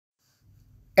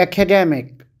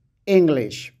Academic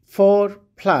English 4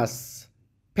 plus,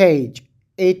 page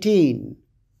 18.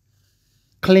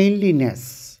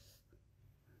 Cleanliness.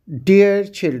 Dear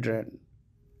children,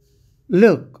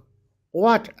 look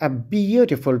what a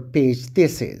beautiful page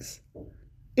this is,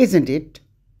 isn't it?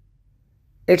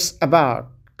 It's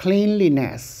about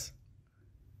cleanliness.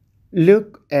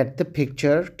 Look at the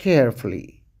picture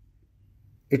carefully.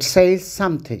 It says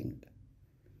something.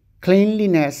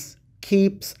 Cleanliness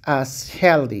keeps us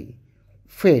healthy,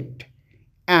 fit,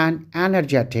 and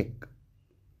energetic.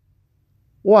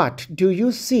 What do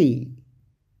you see?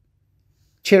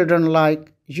 Children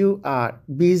like you are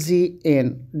busy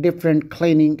in different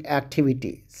cleaning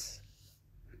activities.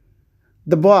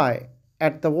 The boy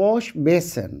at the wash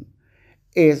basin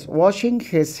is washing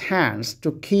his hands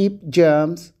to keep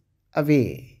germs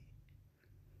away.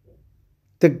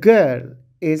 The girl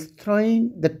is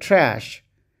throwing the trash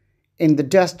in the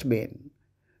dustbin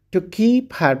to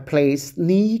keep her place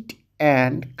neat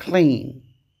and clean.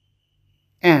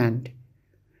 And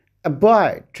a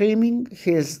boy trimming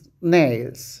his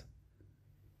nails.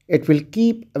 It will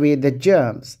keep away the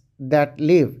germs that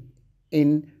live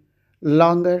in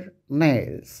longer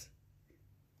nails.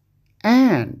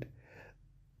 And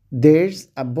there's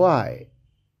a boy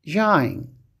yawning.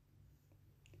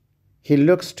 He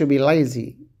looks to be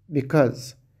lazy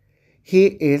because he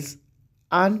is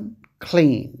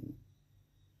unclean.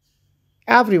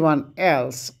 Everyone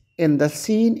else in the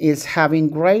scene is having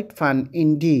great fun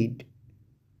indeed.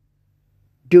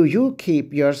 Do you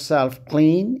keep yourself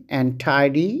clean and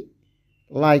tidy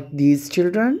like these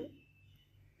children?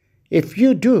 If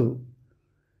you do,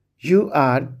 you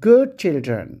are good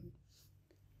children.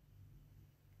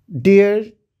 Dear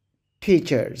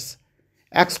teachers,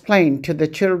 explain to the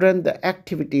children the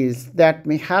activities that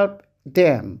may help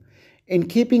them in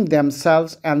keeping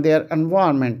themselves and their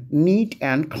environment neat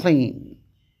and clean.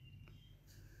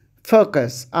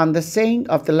 Focus on the saying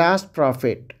of the last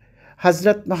prophet,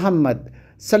 Hazrat Muhammad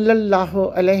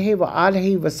sallallahu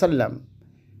alaihi wasallam.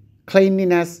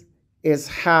 Cleanliness is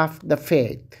half the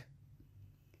faith.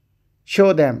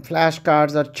 Show them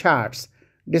flashcards or charts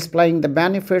displaying the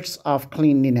benefits of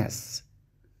cleanliness.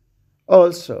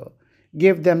 Also,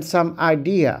 give them some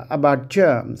idea about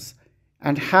germs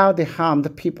and how they harm the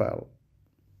people.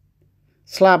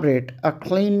 Celebrate a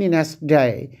cleanliness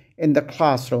day in the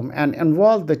classroom and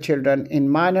involve the children in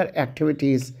minor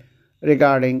activities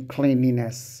regarding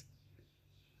cleanliness.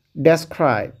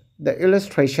 Describe the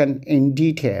illustration in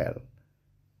detail.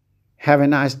 Have a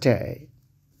nice day.